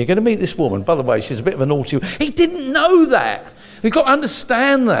and you're going to meet this woman. By the way, she's a bit of a naughty one. He didn't know that. We've got to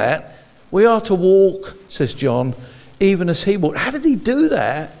understand that. We are to walk, says John, even as he walked. How did he do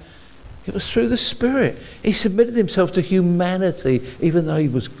that? It was through the Spirit. He submitted himself to humanity, even though he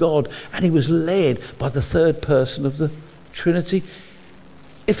was God, and he was led by the third person of the Trinity.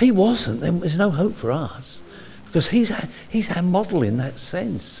 If he wasn't, then there's no hope for us, because he's our model in that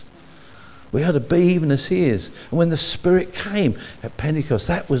sense. We are to be even as he is. And when the Spirit came at Pentecost,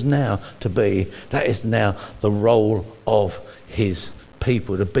 that is now the role of his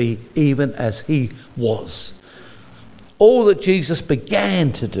people, to be even as he was. All that Jesus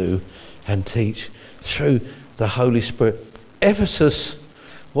began to do and teach through the Holy Spirit. Ephesus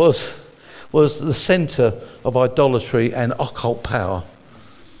was the centre of idolatry and occult power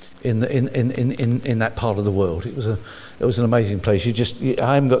in that part of the world. It was an amazing place.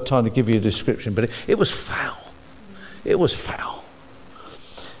 I haven't got time to give you a description, but it was foul. It was foul.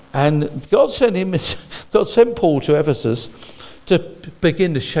 And God sent Paul to Ephesus to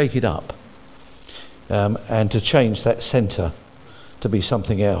begin to shake it up and to change that centre to be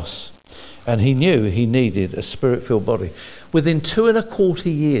something else. And he knew he needed a Spirit-filled body. Within 2.25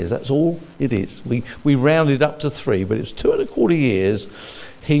 years, that's all it is. We rounded up to 3, but it's 2.25 years.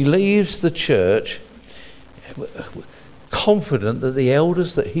 He leaves the church confident that the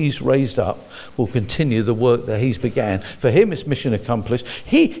elders that he's raised up will continue the work that he's began. For him, it's mission accomplished.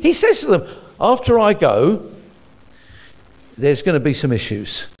 He says to them, after I go, there's going to be some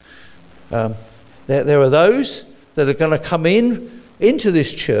issues. There are those that are going to come in into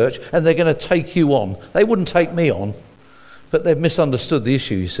this church and they're going to take you on. They wouldn't take me on, but they've misunderstood the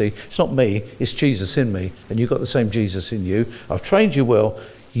issue, you see. It's not me, it's Jesus in me, and you've got the same Jesus in you. I've trained you well,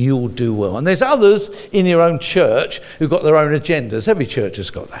 you'll do well. And there's others in your own church who've got their own agendas. Every church has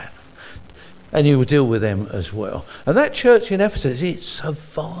got that. And you will deal with them as well. And that church in Ephesus, it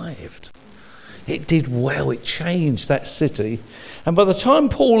survived. It did well. It changed that city. And by the time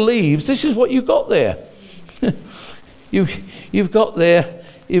Paul leaves, this is what you got there. You've got there,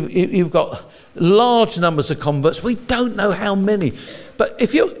 you've got large numbers of converts. We don't know how many. But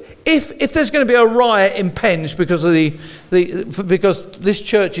if there's going to be a riot in Penge because of because this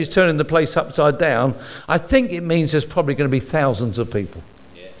church is turning the place upside down, I think it means there's probably going to be thousands of people.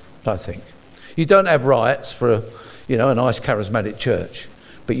 Yeah. I think. You don't have riots for a nice charismatic church,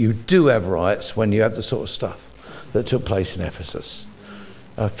 but you do have riots when you have the sort of stuff that took place in Ephesus.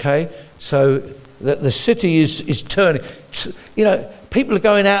 Okay, so the city is turning. People are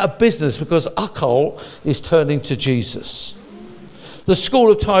going out of business because occult is turning to Jesus. The school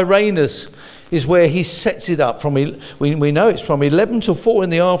of Tyrannus is where he sets it up. We know it's from 11 till 4 in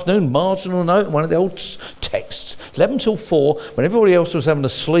the afternoon, marginal note, one of the old texts. 11 till 4, when everybody else was having a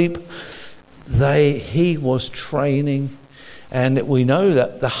sleep, he was training. And we know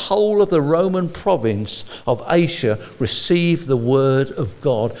that the whole of the Roman province of Asia received the word of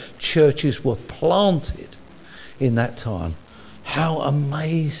God. Churches were planted in that time. How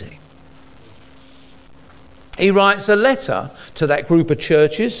amazing. He writes a letter to that group of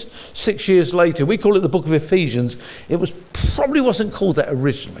churches 6 years later. We call it the book of Ephesians. It probably wasn't called that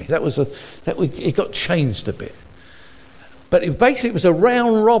originally. It got changed a bit. But it was a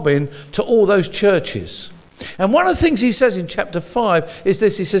round robin to all those churches. And one of the things he says in chapter 5 is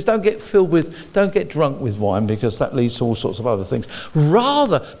this. He says, don't get drunk with wine, because that leads to all sorts of other things.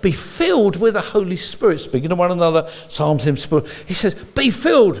 Rather, be filled with the Holy Spirit, speaking to one another, psalms, hymns, spiritual. He says, be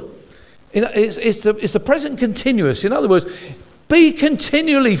filled. It's the present continuous. In other words, be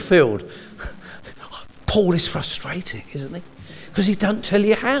continually filled. Paul is frustrating, isn't he? Because he don't tell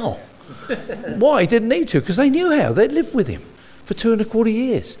you how. Why? He didn't need to, because they knew how. They'd lived with him for 2.25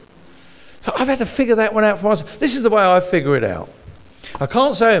 years. So I've had to figure that one out for myself. This is the way I figure it out. I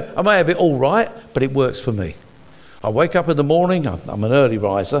can't say I may have it all right, but it works for me. I wake up in the morning. I'm an early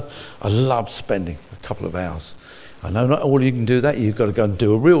riser. I love spending a couple of hours. I know not all you can do that. You've got to go and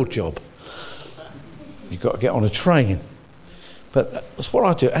do a real job. You've got to get on a train. But that's what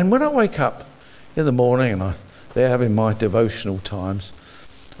I do. And when I wake up in the morning and they're having my devotional times,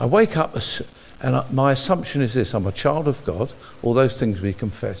 I wake up and my assumption is this: I'm a child of God, all those things we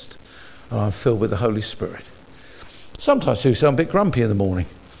confessed, and I'm filled with the Holy Spirit. Sometimes Sue sounds a bit grumpy in the morning.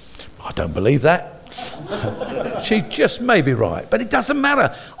 I don't believe that. She just may be right, but it doesn't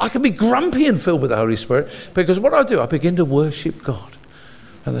matter. I can be grumpy and filled with the Holy Spirit, because what I do, I begin to worship God,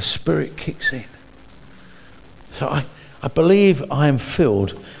 and the Spirit kicks in. So I believe I am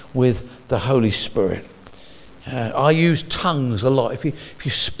filled with the Holy Spirit. I use tongues a lot. If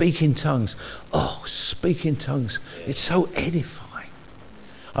you speak in tongues, speak in tongues. It's so edifying.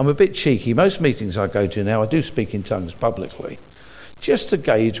 I'm a bit cheeky. Most meetings I go to now, I do speak in tongues publicly, just to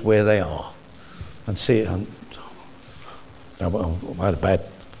gauge where they are and see it. I had a bad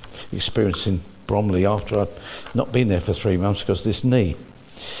experience in Bromley after I'd not been there for 3 months because of this knee.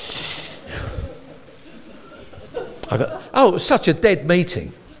 It was such a dead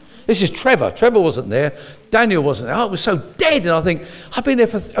meeting. This is Trevor. Trevor wasn't there. Daniel wasn't there. It was so dead. And I think, I've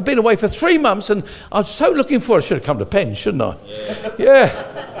been away for 3 months, and I was so looking forward. I should have come to Penge, shouldn't I?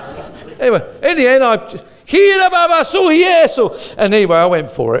 Yeah. Anyway, in the end, and anyway, I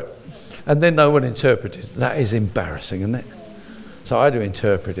went for it. And then no one interpreted. That is embarrassing, isn't it? So I had to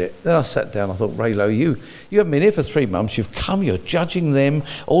interpret it. Then I sat down. I thought, Ray Lowe, you haven't been here for 3 months. You've come. You're judging them.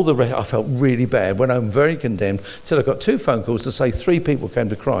 All the rest. I felt really bad. Went home very condemned. Till I got 2 phone calls to say 3 people came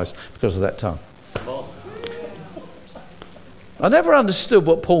to Christ because of that tongue. I never understood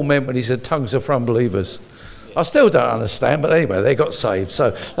what Paul meant when he said tongues are for unbelievers. I still don't understand, but anyway, they got saved.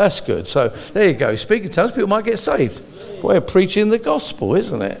 So that's good. So there you go. Speaking tongues, people might get saved. We're preaching the gospel,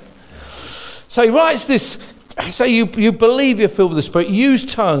 isn't it? So he writes this. So you believe you're filled with the Spirit. Use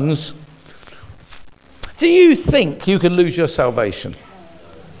tongues. Do you think you can lose your salvation?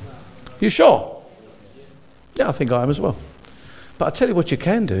 You sure? Yeah, I think I am as well. But I'll tell you what you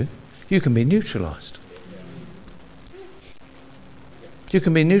can do. You can be neutralised. You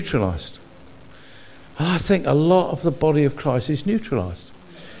can be neutralised. And I think a lot of the body of Christ is neutralised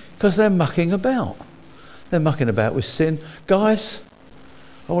because they're mucking about. They're mucking about with sin. Guys,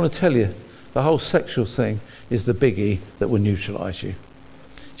 I want to tell you, the whole sexual thing is the biggie that will neutralise you.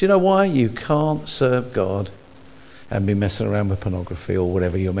 Do you know why? You can't serve God and be messing around with pornography or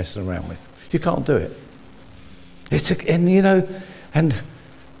whatever you're messing around with. You can't do it.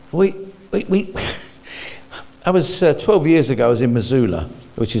 I was 12 years ago, I was in Missoula,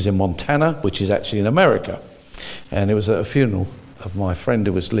 which is in Montana, which is actually in America. And it was at a funeral of my friend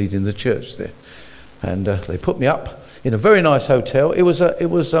who was leading the church there. And they put me up in a very nice hotel. It was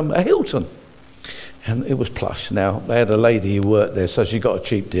a Hilton. And it was plush. Now, they had a lady who worked there, so she got a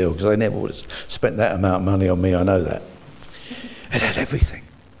cheap deal, because they never would have spent that amount of money on me, I know that. It had everything.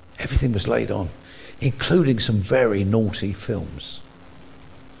 Everything was laid on, including some very naughty films.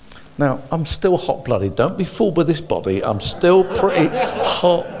 Now, I'm still hot-blooded. Don't be fooled with this body. I'm still pretty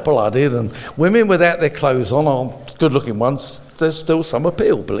hot-blooded, and women without their clothes on are good-looking ones. There's still some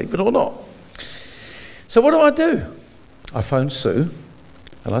appeal, believe it or not. So what do? I phone Sue,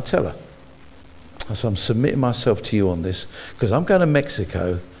 and I tell her. I said, I'm submitting myself to you on this, because I'm going to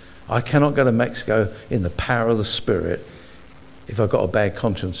Mexico. I cannot go to Mexico in the power of the Spirit if I've got a bad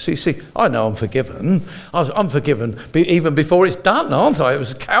conscience. See, I know I'm forgiven. I'm forgiven even before it's done, aren't I? It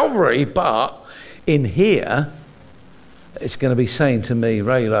was Calvary, but in here, it's going to be saying to me,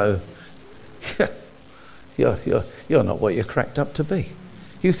 Ray Lowe, you're not what you're cracked up to be.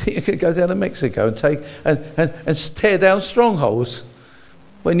 You think you could go down to Mexico and take and tear down strongholds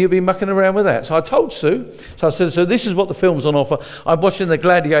when you'll be mucking around with that? So I told Sue. So I said, so this is what the film's on offer. I'm watching The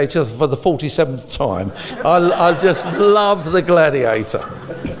Gladiator for the 47th time. I just love The Gladiator.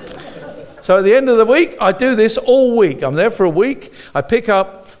 So at the end of the week, I do this all week. I'm there for a week. I pick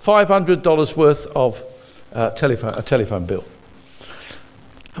up $500 worth of a telephone bill.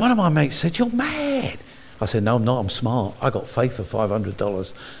 And one of my mates said, you're mad. I said, no, I'm not. I'm smart. I got faith for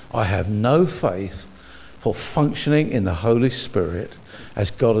 $500. I have no faith for functioning in the Holy Spirit as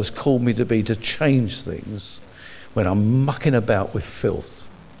God has called me to be, to change things when I'm mucking about with filth.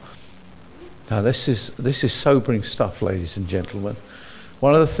 Now this is sobering stuff, ladies and gentlemen.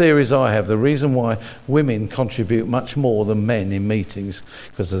 One of the theories I have, the reason why women contribute much more than men in meetings,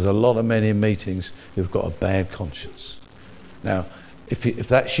 because there's a lot of men in meetings who've got a bad conscience. Now, if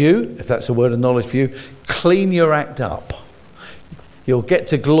that's you, if that's a word of knowledge for you, clean your act up. You'll get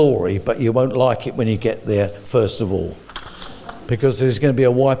to glory, but you won't like it when you get there, first of all, because there's going to be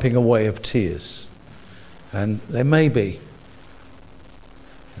a wiping away of tears. And there may be.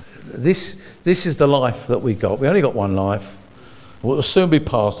 This is the life that we got. We only got one life. What will soon be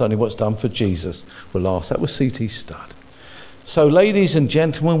past, only what's done for Jesus will last. That was C.T. Studd. So, ladies and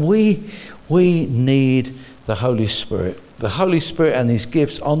gentlemen, we need the Holy Spirit. The Holy Spirit and his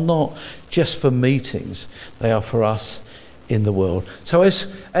gifts are not just for meetings. They are for us in the world. So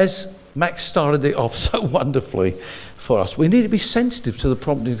as Max started it off so wonderfully for us, we need to be sensitive to the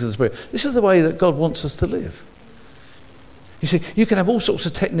promptings of the Spirit. This is the way that God wants us to live. You see, you can have all sorts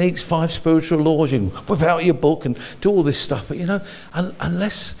of techniques, 5 spiritual laws, you can whip out your book and do all this stuff, but you know,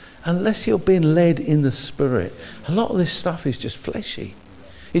 unless you're being led in the Spirit, a lot of this stuff is just fleshy.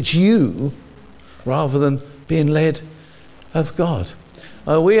 It's you rather than being led of God.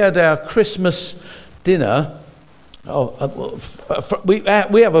 We had our Christmas dinner. We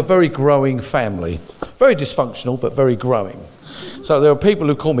have a very growing family, very dysfunctional but very growing. So there are people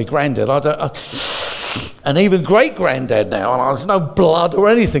who call me granddad. And even great granddad now, and there's no blood or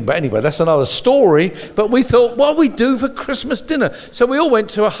anything. But anyway, that's another story. But we thought, what do we do for Christmas dinner? So we all went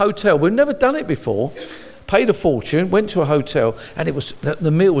to a hotel. We've never done it before. Paid a fortune, went to a hotel, and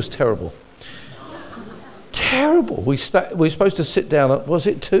the meal was terrible. Terrible. We were supposed to sit down at, was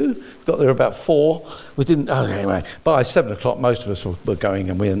it 2? Got there about 4. We didn't. Oh, anyway, by 7 o'clock, most of us were going,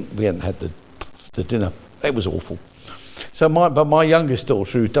 and we hadn't had the dinner. It was awful. So my youngest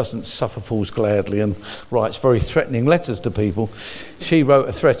daughter, who doesn't suffer fools gladly and writes very threatening letters to people, she wrote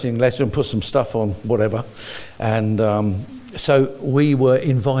a threatening letter and put some stuff on whatever, and so we were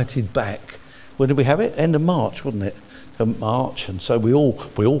invited back. When did we have it? End of March, wasn't it? March, and so we all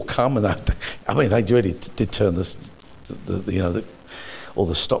come, and they really did turn all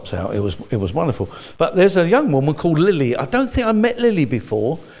the stops out. It was wonderful. But there's a young woman called Lily. I don't think I met Lily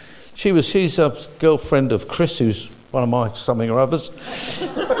before. She's a girlfriend of Chris, who's one of my something or others.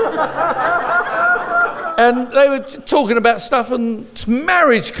 And they were talking about stuff, and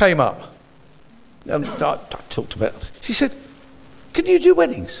marriage came up. And I talked about it. She said, "Can you do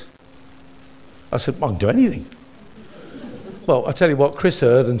weddings?" I said, "I can do anything." Well, I tell you what, Chris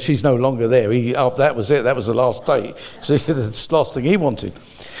heard, and she's no longer there. That was it. That was the last date. So the last thing he wanted.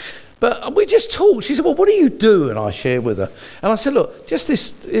 But we just talked. She said, "Well, what do you do?" And I shared with her. And I said, "Look, just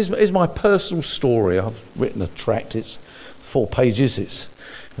this is my personal story. I've written a tract. It's 4 pages.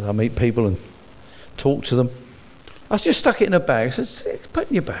 I meet people and talk to them." I just stuck it in a bag. I said, "Put it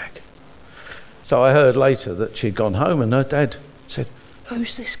in your bag." So I heard later that she'd gone home and her dad said,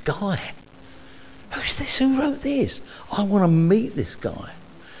 "Who's this guy? Who's this who wrote this? I want to meet this guy."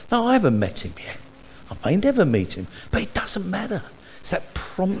 No, I haven't met him yet. I may never meet him, but it doesn't matter. It's that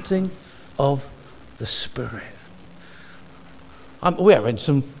prompting of the Spirit. We're having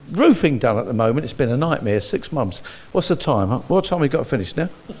some roofing done at the moment. It's been a nightmare, 6 months. What's the time? What time we got to finish now?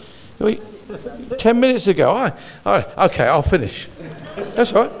 10 minutes ago. All right, okay, I'll finish.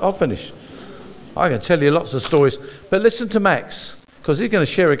 That's all right, I'll finish. I can tell you lots of stories, but listen to Max, because he's going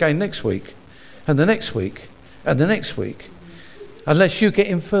to share again next week, and the next week, and the next week, unless you get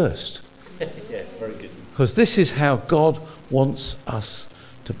in first. Yeah, very good. Because this is how God wants us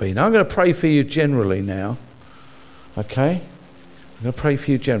to be. Now, I'm going to pray for you generally now, okay? I'm going to pray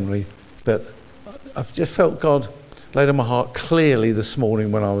for you generally, but I've just felt God laid on my heart clearly this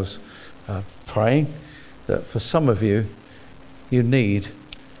morning when I was praying that for some of you, you need,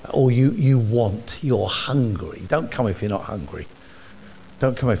 or you want, you're hungry. Don't come if you're not hungry.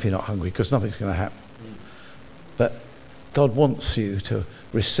 Don't come if you're not hungry, because nothing's going to happen. But God wants you to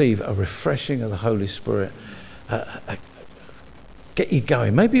receive a refreshing of the Holy Spirit, get you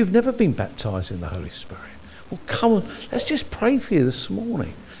going. Maybe you've never been baptized in the Holy Spirit. Well, come on, let's just pray for you this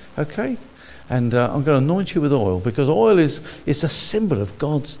morning, okay? And I'm going to anoint you with oil, because oil is a symbol of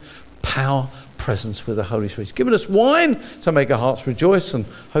God's power, presence with the Holy Spirit. He's given us wine to make our hearts rejoice, and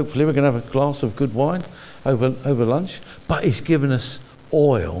hopefully we're going to have a glass of good wine over lunch. But He's given us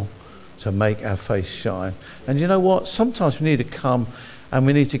oil to make our face shine. And you know what? Sometimes we need to come and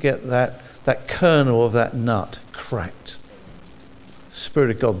we need to get that kernel of that nut cracked.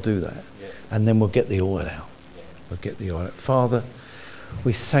 Spirit of God do that. And then we'll get the oil out. We'll get the oil out. Father,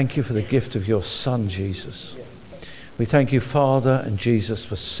 we thank you for the gift of your Son, Jesus. We thank you, Father and Jesus,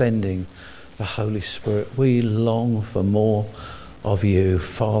 for sending the Holy Spirit. We long for more of you,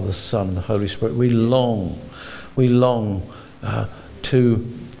 Father, Son, and the Holy Spirit. We long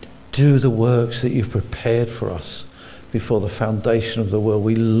to do the works that you've prepared for us before the foundation of the world.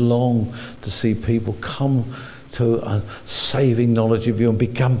 We long to see people come to a saving knowledge of you and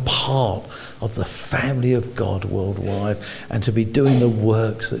become part of the family of God worldwide, and to be doing the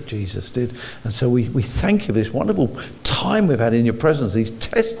works that Jesus did. And so we thank you for this wonderful time we've had in your presence, these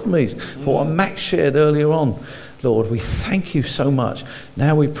testimonies for what Max shared earlier on. Lord, we thank you so much.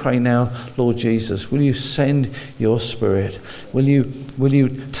 Now we pray now, Lord Jesus, will you send your Spirit? Will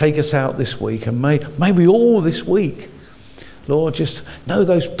you take us out this week, and may we all this week, Lord, just know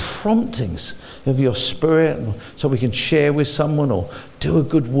those promptings of your Spirit, so we can share with someone or do a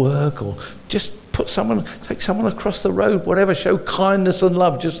good work, or just take someone across the road, whatever, show kindness and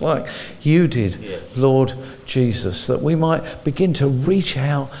love just like you did, yes. Lord Jesus, that we might begin to reach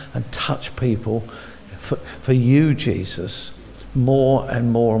out and touch people for you, Jesus, more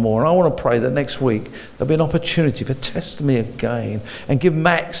and more and more. And I want to pray that next week there'll be an opportunity for testimony again, and give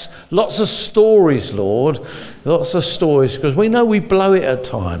Max lots of stories, Lord, lots of stories, because we know we blow it at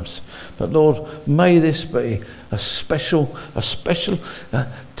times. But Lord, may this be a special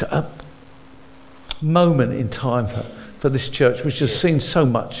moment in time for this church, which has seen so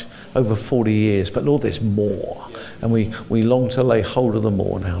much over 40 years. But Lord, there's more. And we long to lay hold of the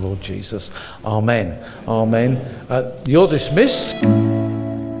more now, Lord Jesus. Amen. Amen. You're dismissed.